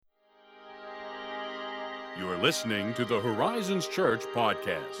You are listening to the Horizons Church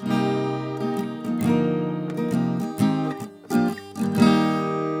podcast.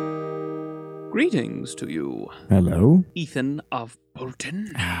 Greetings to you, Hello. Ethan of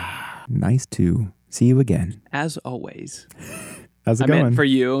Bolton. Nice to see you again. As always. How's it I going? meant for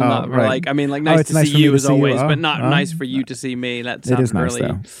you, not for right. nice it's to nice see for me you to as see you. always, Oh, but not oh. nice for you to see me. That It sounded is nice, really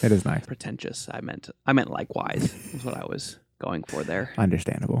though. It is nice. pretentious. I meant likewise. Is what I was going for there.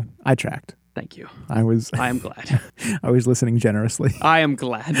 Understandable. I tracked. Thank you. I was I am glad. I was listening generously. I am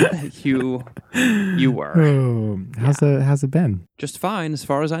glad that you were. Oh, how's it been? Just fine as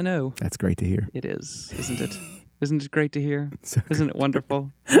far as I know. That's great to hear. It is, isn't it? Isn't it great to hear? So Isn't it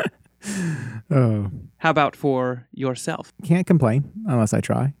wonderful? Oh, How about for yourself? can't complain unless I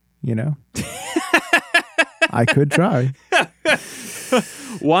try, you know? I could try.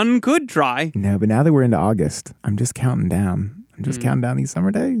 One could try. No, but now that we're into August, I'm just counting down. I'm just counting down these summer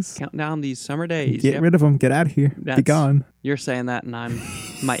days. Count down these summer days. Get Yep. rid of them. Get out of here. Be That's- gone. You're saying that, and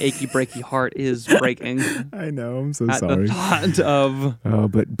my achy breaky heart is breaking I know. I'm so at sorry. the thought of Oh,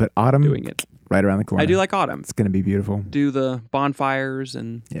 but autumn doing it. right around the corner. I do like autumn. It's gonna be beautiful. Do the bonfires,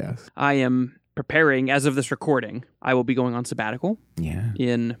 and Yes. I am preparing. As of this recording, I will be going on sabbatical Yeah.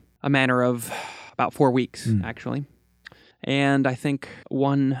 in a manner of about 4 weeks, actually. And I think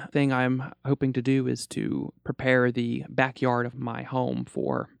one thing I'm hoping to do is to prepare the backyard of my home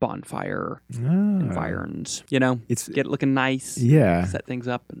for bonfire environs. You know, It's get it looking nice. yeah. Set things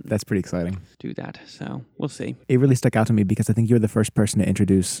up and That's pretty exciting. do that. So we'll see. It really stuck out to me because I think you're the first person to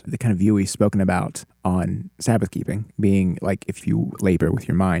introduce the kind of view we've spoken about on Sabbath keeping, being like if you labor with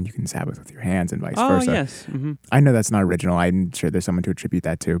your mind, you can Sabbath with your hands and vice Oh, versa. yes. Mm-hmm. I know that's not original. I'm sure there's someone to attribute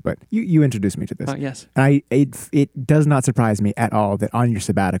that to, but you introduced me to this. Yes. It does not surprise me at all that on your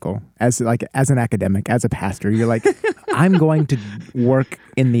sabbatical, as an academic, as a pastor, you're like, I'm going to work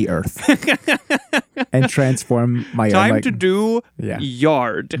in the earth and transform my own. Time like, to do yeah.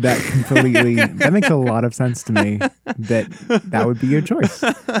 yard. That makes a lot of sense to me. That would be your choice.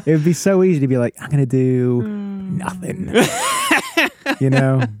 It would be so easy to be like, I'm gonna do nothing. You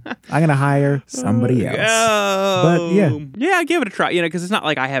know, I'm gonna hire somebody else. But yeah. Yeah, give it a try, because it's not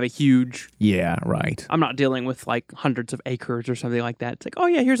like I have a huge, Yeah, right. I'm not dealing with like hundreds of acres or something like that. It's like, oh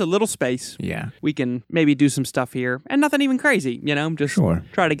yeah, here's a little space. Yeah. We can maybe do some stuff here and nothing even crazy, just Sure.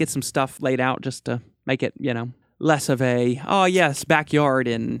 try to get some stuff laid out just to make it, less of a, oh yes, backyard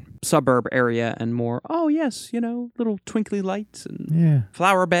in suburb area and more, oh yes, little twinkly lights and Yeah.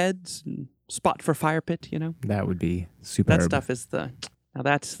 flower beds and spot for fire pit, That would be superb. That stuff is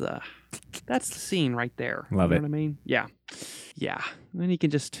that's the scene right there. Love you it. know what I mean? Yeah. Yeah. And then you can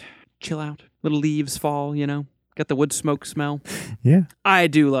just chill out. Little leaves fall, Got the wood smoke smell. Yeah. I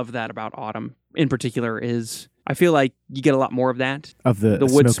do love that about autumn in particular is I feel like you get a lot more of that. Of the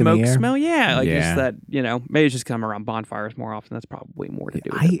Wood smoke in the air. smell. Yeah. Like Yeah. just that, maybe it's just come around bonfires more often. That's probably more to do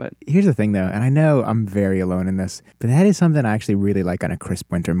with it. But Here's the thing, though, and I know I'm very alone in this, but that is something I actually really like on a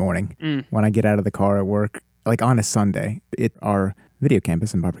crisp winter morning when I get out of the car at work, like on a Sunday. Our video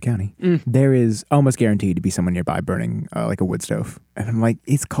campus in Barber County, there is almost guaranteed to be someone nearby burning like a wood stove. And I'm like,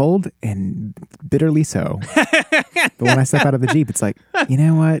 it's cold and bitterly so. But when I step out of the Jeep, it's like, you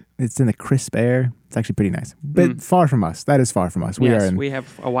know what? It's in the crisp air. It's actually pretty nice. But far from us. That is far from us. We are in we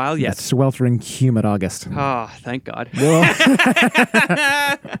have a while yet. the sweltering, humid August. Ah, thank God. Well,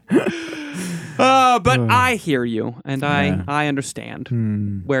 But I hear you, and Yeah. I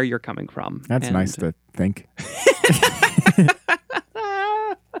understand where you're coming from. that's And- nice to think.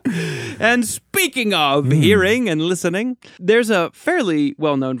 And speaking of hearing and listening, there's a fairly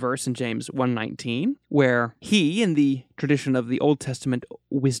well-known verse in James 1:19 where he, in the tradition of the Old Testament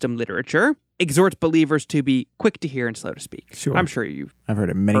wisdom literature, exhorts believers to be quick to hear and slow to speak. Sure. I'm sure you've I've heard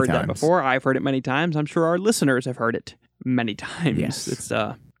it many heard times. that before. I've heard it many times. I'm sure our listeners have heard it many times. Yes. It's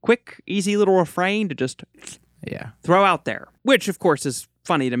a quick, easy little refrain to just Yeah. throw out there, which of course is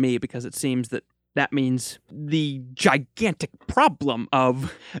funny to me because it seems that means the gigantic problem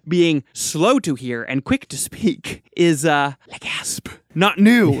of being slow to hear and quick to speak is a gasp, not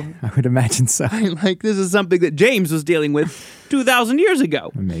new. I would imagine so. Like this is something that James was dealing with 2,000 years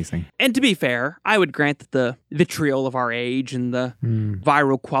ago. Amazing. And to be fair, I would grant that the vitriol of our age and the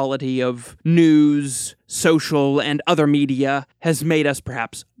viral quality of news, social, and other media has made us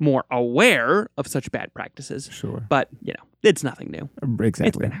perhaps more aware of such bad practices. Sure. But, it's nothing new.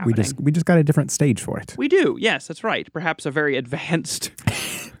 Exactly. been We just got a different stage for it. We do. Yes, that's right. Perhaps a very advanced,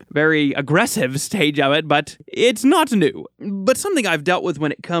 very aggressive stage of it, but it's not new. But something I've dealt with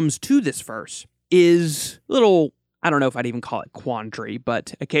when it comes to this verse is a little, I don't know if I'd even call it quandary,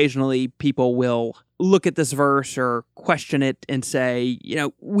 but occasionally people will look at this verse or question it and say,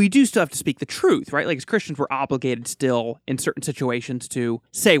 we do still have to speak the truth, right? Like as Christians, we're obligated still in certain situations to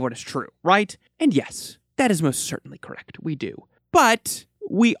say what is true, right? And yes, that is most certainly correct. We do. But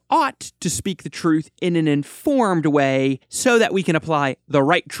we ought to speak the truth in an informed way so that we can apply the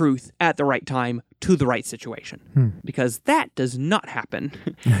right truth at the right time to the right situation. Because that does not happen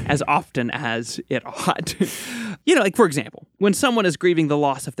as often as it ought. Like for example, when someone is grieving the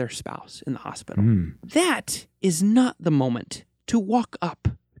loss of their spouse in the hospital, that is not the moment to walk up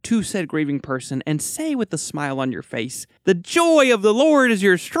to said grieving person and say with a smile on your face, "The joy of the Lord is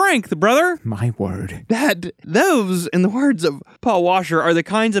your strength, brother." My word. Those, in the words of Paul Washer, are the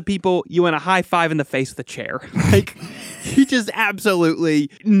kinds of people you want to high five in the face with a chair. Like, you just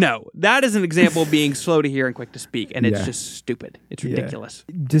absolutely, no. That is an example of being slow to hear and quick to speak, and it's just stupid. It's ridiculous.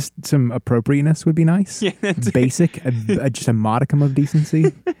 Just some appropriateness would be nice. Yeah, basic, just a modicum of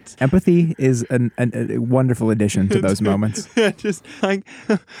decency. Empathy is a wonderful addition to those moments.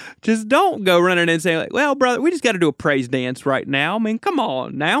 Just don't go running and saying, like, "Well, brother, we just got to do a praise dance right now." I mean, come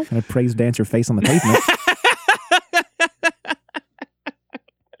on now. And a praise dance your face on the pavement.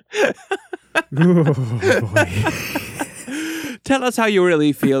 Oh, boy. Tell us how you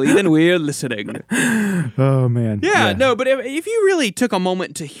really feel, Ethan. We're listening. Oh, man. Yeah, no, but if you really took a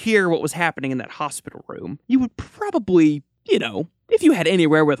moment to hear what was happening in that hospital room, you would probably, if you had any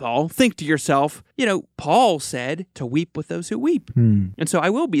wherewithal, think to yourself, Paul said to weep with those who weep. And so I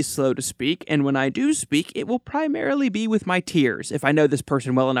will be slow to speak, and when I do speak, it will primarily be with my tears if I know this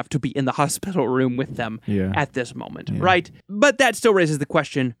person well enough to be in the hospital room with them at this moment, right? But that still raises the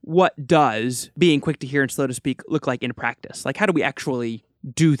question, what does being quick to hear and slow to speak look like in practice? Like, how do we actually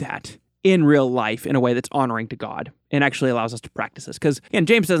do that in real life in a way that's honoring to God and actually allows us to practice this? Because, again,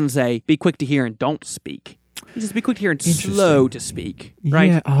 James doesn't say, be quick to hear and don't speak. He says, be quick to hear and slow to speak,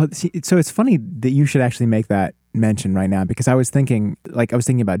 right? Yeah. So it's funny that you should actually make that mention right now, because I was thinking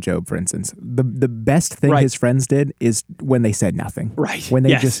about Job, for instance. The best thing his friends did is when they said nothing. Right. When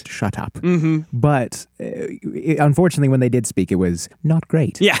they just shut up. But unfortunately, when they did speak, it was not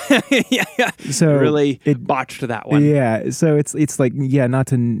great. Yeah. So really botched that one. Yeah. So it's like, not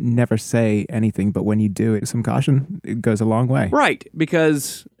to never say anything, but when you do it, some caution, it goes a long way. Right.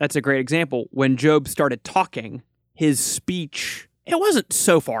 Because that's a great example. When Job started talking, his speech, it wasn't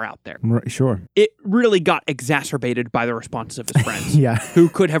so far out there. Sure. It really got exacerbated by the responses of his friends, who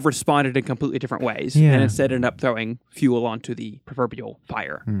could have responded in completely different ways, and instead ended up throwing fuel onto the proverbial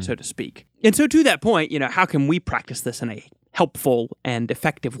fire, so to speak. And so to that point, how can we practice this in a helpful and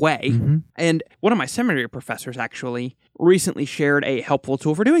effective way? And one of my seminary professors actually recently shared a helpful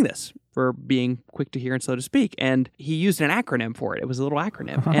tool for doing this, for being quick to hear and slow to speak. And he used an acronym for it. It was a little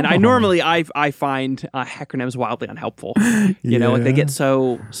acronym. And I normally, I find acronyms wildly unhelpful. You know, they get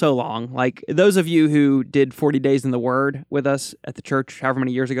so long. Like those of you who did 40 Days in the Word with us at the church, however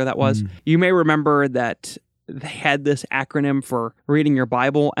many years ago that was, you may remember that they had this acronym for reading your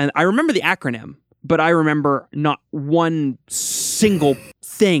Bible. And I remember the acronym, but I remember not one single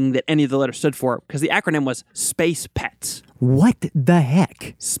thing that any of the letters stood for, because the acronym was Space Pets. What the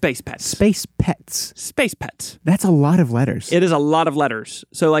heck? Space Pets. Space Pets. Space Pets. That's a lot of letters. It is a lot of letters.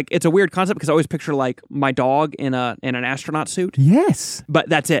 So, like, it's a weird concept because I always picture, like, my dog in an astronaut suit. Yes. But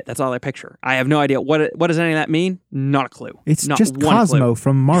that's it. That's all I picture. I have no idea. What does any of that mean? Not a clue. It's not just Cosmo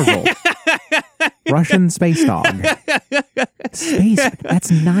from Marvel. Russian space dog. Space. That's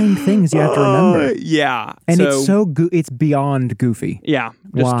 9 things you have to remember. Yeah. And it's it's beyond goofy. Yeah.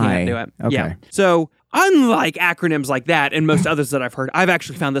 Just can't do it. Okay. Yeah. So, unlike acronyms like that and most others that I've heard, I've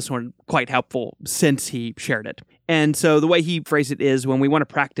actually found this one quite helpful since he shared it. And so the way he phrased it is, when we want to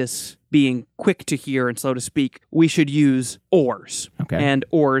practice being quick to hear and slow to speak, we should use OARS. Okay. And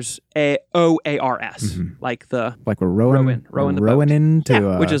OARS, OARS, like we're rowing the boat.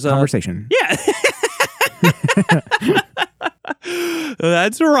 into which is conversation. Yeah.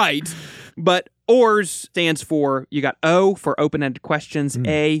 That's right. But OARS stands for, you got O for open-ended questions,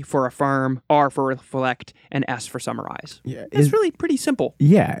 A for affirm, R for reflect, and S for summarize. Yeah, it's really pretty simple.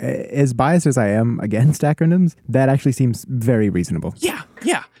 Yeah. As biased as I am against acronyms, that actually seems very reasonable. Yeah.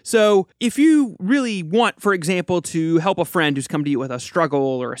 So if you really want, for example, to help a friend who's come to you with a struggle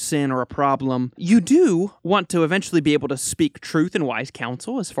or a sin or a problem, you do want to eventually be able to speak truth and wise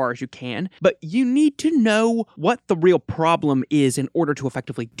counsel as far as you can, but you need to know what the real problem is in order to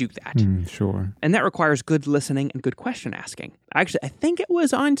effectively do that. Sure. And that requires good listening and good question asking. Actually, I think it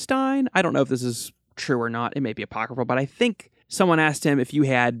was Einstein. I don't know if this is true or not. It may be apocryphal, but I think someone asked him, if you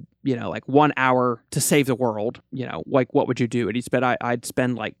had, like 1 hour to save the world, like what would you do? And he said, I'd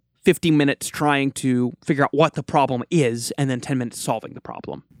spend like 50 minutes trying to figure out what the problem is and then 10 minutes solving the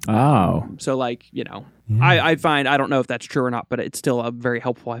problem. Oh. So like, I find, I don't know if that's true or not, but it's still a very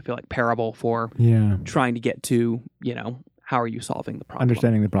helpful, I feel like, parable for Yeah. trying to get to, how are you solving the problem?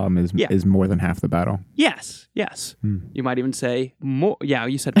 Understanding the problem is more than half the battle. Yes. You might even say more. Yeah,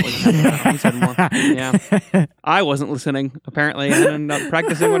 you said more than half. You said more. Yeah. I wasn't listening, apparently, and not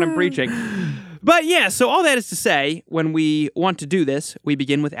practicing when I'm preaching. But yeah, so all that is to say, when we want to do this, we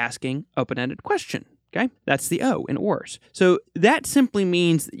begin with asking open-ended question. Okay? That's the O in ORS. So that simply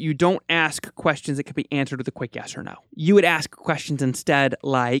means that you don't ask questions that can be answered with a quick yes or no. You would ask questions instead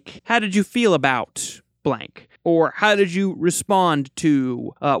like, how did you feel about blank? Or how did you respond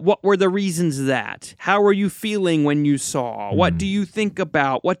to, what were the reasons that? How are you feeling when you saw? What do you think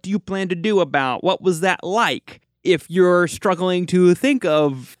about? What do you plan to do about? What was that like? If you're struggling to think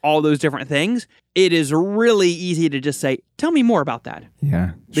of all those different things, it is really easy to just say, tell me more about that.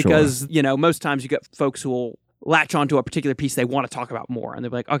 Yeah. Because, most times you get folks who will latch onto a particular piece they want to talk about more. And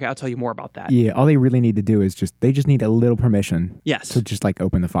they'll be like, okay, I'll tell you more about that. Yeah, all they really need to do is they just need a little permission. Yes. To just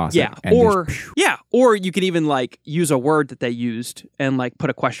open the faucet. Yeah. And Or you can even use a word that they used and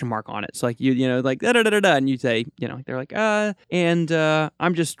put a question mark on it. So da da da da, and you say, they're like,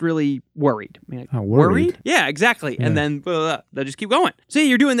 I'm just really worried. I mean, worried? Yeah, exactly. Yeah. And then they'll just keep going. So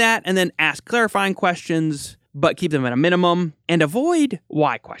you're doing that, and then ask clarifying questions, but keep them at a minimum and avoid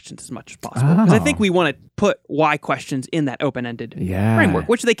why questions as much as possible. Because I think we want to put why questions in that open-ended framework,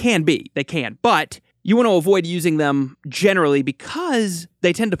 which they can be. They can. But you want to avoid using them generally because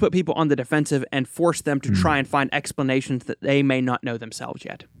they tend to put people on the defensive and force them to try and find explanations that they may not know themselves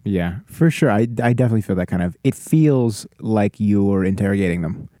yet. Yeah, for sure. I definitely feel that it feels like you're interrogating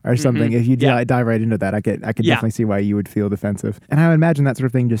them or something. If you dive right into that, I could definitely see why you would feel defensive. And I would imagine that sort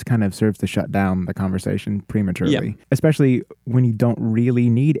of thing just kind of serves to shut down the conversation prematurely, especially when you don't really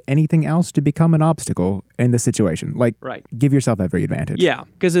need anything else to become an obstacle in the situation. Give yourself every advantage. Yeah,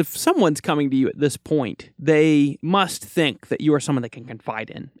 because if someone's coming to you at this point, they must think that you are someone they can confide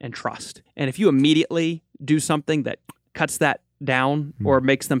in and trust. And if you immediately do something that cuts that down or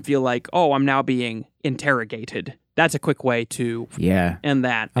makes them feel like, oh, I'm now being interrogated, that's a quick way to end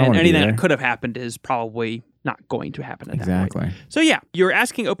that. And anything that could have happened is probably not going to happen at that point. So you're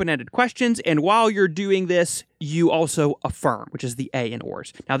asking open-ended questions, and while you're doing this, you also affirm, which is the A in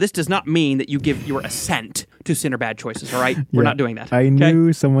ORS. Now, this does not mean that you give your assent to sin or bad choices, all right? We're not doing that. I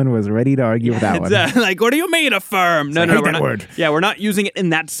knew someone was ready to argue with that one. What do you mean affirm? No, we're not. Word. Yeah, we're not using it in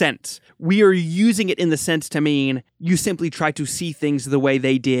that sense. We are using it in the sense to mean you simply try to see things the way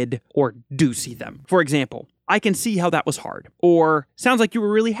they did or do see them. For example, I can see how that was hard. Or, sounds like you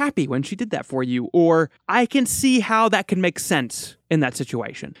were really happy when she did that for you. Or, I can see how that can make sense in that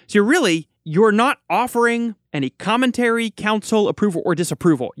situation. So you're not offering any commentary, counsel, approval, or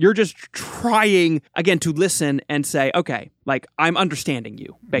disapproval. You're just trying, again, to listen and say, okay, I'm understanding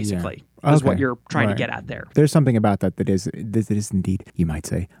you, basically. Is what you're trying to get at there. There's something about that is indeed, you might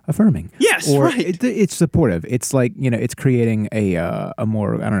say, affirming. Yes, or right. It's supportive. It's it's creating a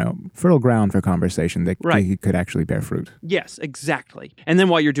more, fertile ground for conversation that could actually bear fruit. Yes, exactly. And then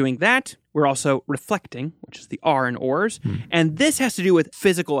while you're doing that, we're also reflecting, which is the R in ORS. And this has to do with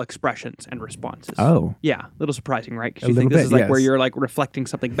physical expressions and responses. Oh. Yeah, a little surprising, right? Because you think this is where you're reflecting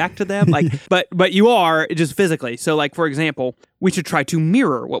something back to them. But you are just physically. So for example, we should try to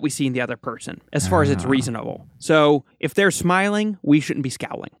mirror what we see in the other person as far as it's reasonable. So if they're smiling, we shouldn't be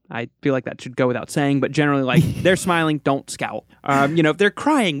scowling. I feel like that should go without saying, but generally they're smiling, don't scowl. If they're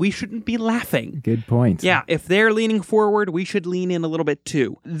crying, we shouldn't be laughing. Good point. Yeah, if they're leaning forward, we should lean in a little bit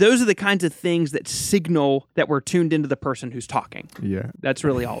too. Those are the kinds of things that signal that we're tuned into the person who's talking. Yeah. That's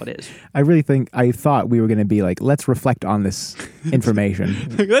really all it is. I thought we were going to be let's reflect on this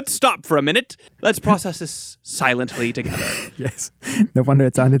information. Let's stop for a minute. Let's process this silently together. Yes. No wonder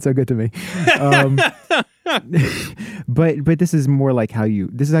it sounded so good to me. But this is more how you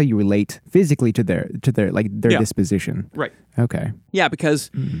relate physically to their disposition. Right. Okay. Yeah, because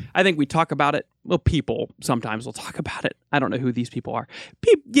I think we talk about it. Well, people sometimes will talk about it. I don't know who these people are.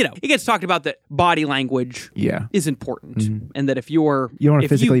 It gets talked about that body language is important, and that if you don't want to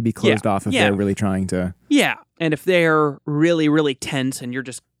physically be closed off if they're really trying to. Yeah, and if they're really, really tense and you're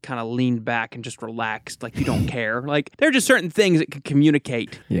just kind of leaned back and just relaxed, you don't care. There are just certain things that can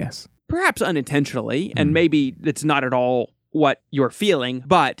communicate. Yes. Perhaps unintentionally, and maybe it's not at all what you're feeling,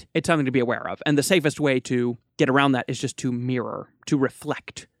 but it's something to be aware of. And the safest way to get around that is just to mirror, to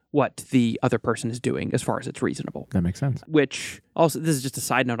reflect what the other person is doing as far as it's reasonable. That makes sense. Which, also, this is just a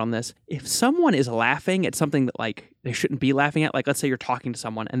side note on this. If someone is laughing at something that, they shouldn't be laughing at, let's say you're talking to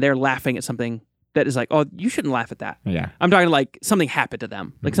someone and they're laughing at something that is like, oh, you shouldn't laugh at that. Yeah. I'm talking like something happened to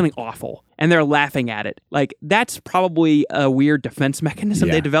them, like something awful, and they're laughing at it. Like that's probably a weird defense mechanism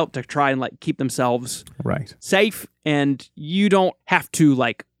Yeah. they developed to try and like keep themselves Right. safe. And you don't have to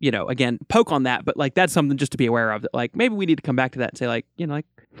like, again, poke on that, but like that's something just to be aware of. That like maybe we need to come back to that and say like,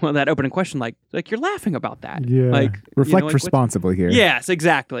 that opening question, like you're laughing about that. Yeah. Like Reflect like, responsibly here. Yes,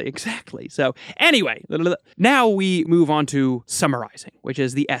 exactly. So anyway, now we move on to summarizing, which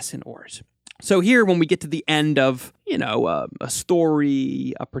is the S in ORS. So here, when we get to the end of, a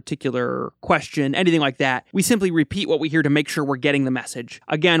story, a particular question, anything like that, we simply repeat what we hear to make sure we're getting the message.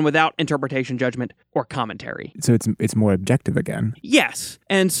 Again, without interpretation, judgment, or commentary. So it's more objective again. Yes.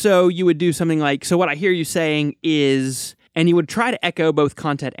 And so you would do something like, so what I hear you saying is... And you would try to echo both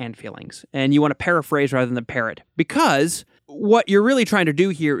content and feelings. And you want to paraphrase rather than parrot. Because what you're really trying to do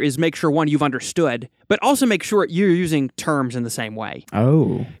here is make sure, one, you've understood, but also make sure you're using terms in the same way.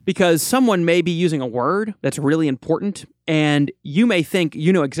 Oh. Because someone may be using a word that's really important, and you may think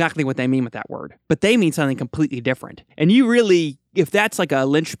you know exactly what they mean with that word, but they mean something completely different. And you really, if that's like a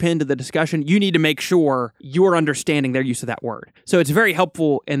linchpin to the discussion, you need to make sure you're understanding their use of that word. So it's very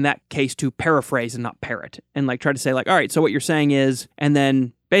helpful in that case to paraphrase and not parrot, and like try to say like, all right, so what you're saying is, and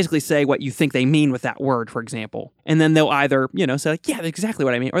then basically say what you think they mean with that word, for example. And then they'll either, say like, yeah, that's exactly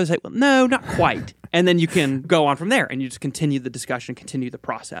what I mean. Or they say, well, no, not quite. And then you can go on from there and you just continue the discussion, continue the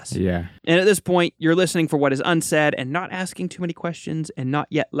process. Yeah. And at this point, you're listening for what is unsaid and not asking too many questions and not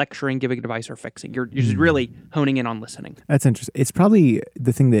yet lecturing, giving advice, or fixing. You're just really honing in on listening. That's interesting. It's probably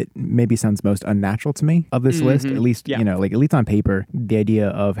the thing that maybe sounds most unnatural to me of this list, at least, Yeah. like at least on paper, the idea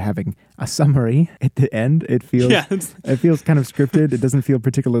of having a summary at the end, it feels it feels kind of scripted. It doesn't feel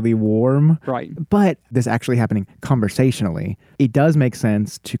particularly warm. Right. But this actually happening conversationally, it does make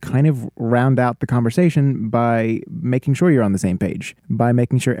sense to kind of round out the conversation by making sure you're on the same page, by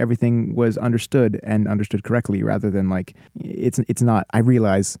making sure everything was understood and understood correctly, rather than like, it's not, I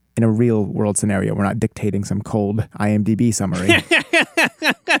realize in a real world scenario, we're not dictating some cold IMDb summary.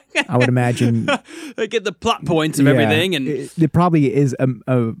 I would imagine They get the plot points of everything. And it probably is a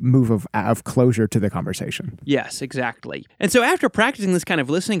move of closure to the conversation. yes, exactly. And so after practicing this kind of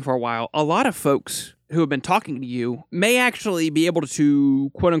listening for a while, a lot of folks who have been talking to you may actually be able to,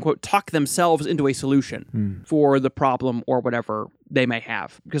 quote unquote, talk themselves into a solution for the problem or whatever they may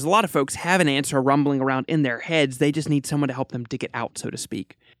have. Because a lot of folks have an answer rumbling around in their heads. They just need someone to help them dig it out, so to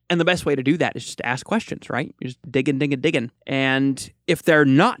speak. And the best way to do that is just to ask questions, right? You're just digging. And if they're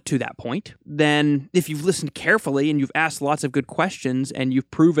not to that point, then if you've listened carefully and you've asked lots of good questions and you've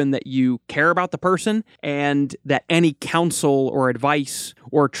proven that you care about the person and that any counsel or advice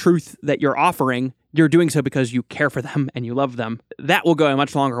or truth that you're offering, you're doing so because you care for them and you love them, that will go a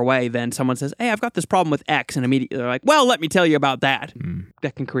much longer way than someone says, hey, I've got this problem with X, and immediately they're like, well, let me tell you about that.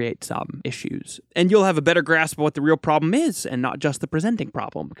 That can create some issues. And you'll have a better grasp of what the real problem is and not just the presenting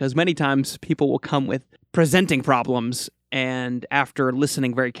problem, because many times people will come with presenting problems, and after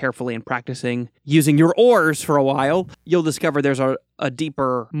listening very carefully and practicing using your ORS for a while, you'll discover there's a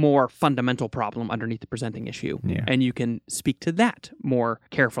deeper, more fundamental problem underneath the presenting issue. Yeah. And you can speak to that more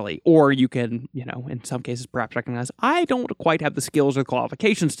carefully. Or you can, in some cases, perhaps recognize, I don't quite have the skills or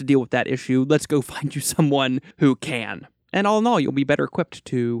qualifications to deal with that issue. Let's go find you someone who can. And all in all, you'll be better equipped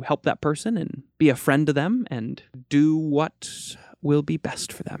to help that person and be a friend to them and do what will be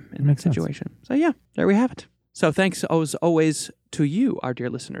best for them in that Makes sense. situation. So yeah, there we have it. So thanks as always to you, our dear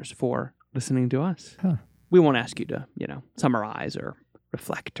listeners, for listening to us. Huh. We won't ask you to, summarize or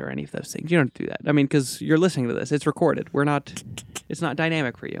reflect or any of those things. You don't do that. I mean, because you're listening to this. It's recorded. It's not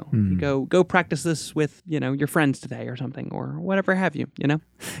dynamic for you. Go practice this with, your friends today or something, or whatever have you,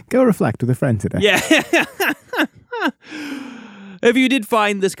 Go reflect with a friend today. Yeah. If you did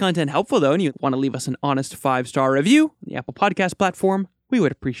find this content helpful, though, and you want to leave us an honest 5-star review on the Apple Podcast platform, we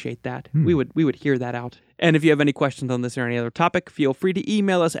would appreciate that. We would hear that out. And if you have any questions on this or any other topic, feel free to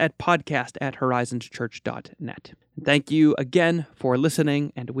email us at podcast@horizonschurch.net. Thank you again for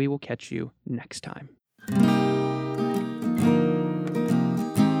listening, and we will catch you next time.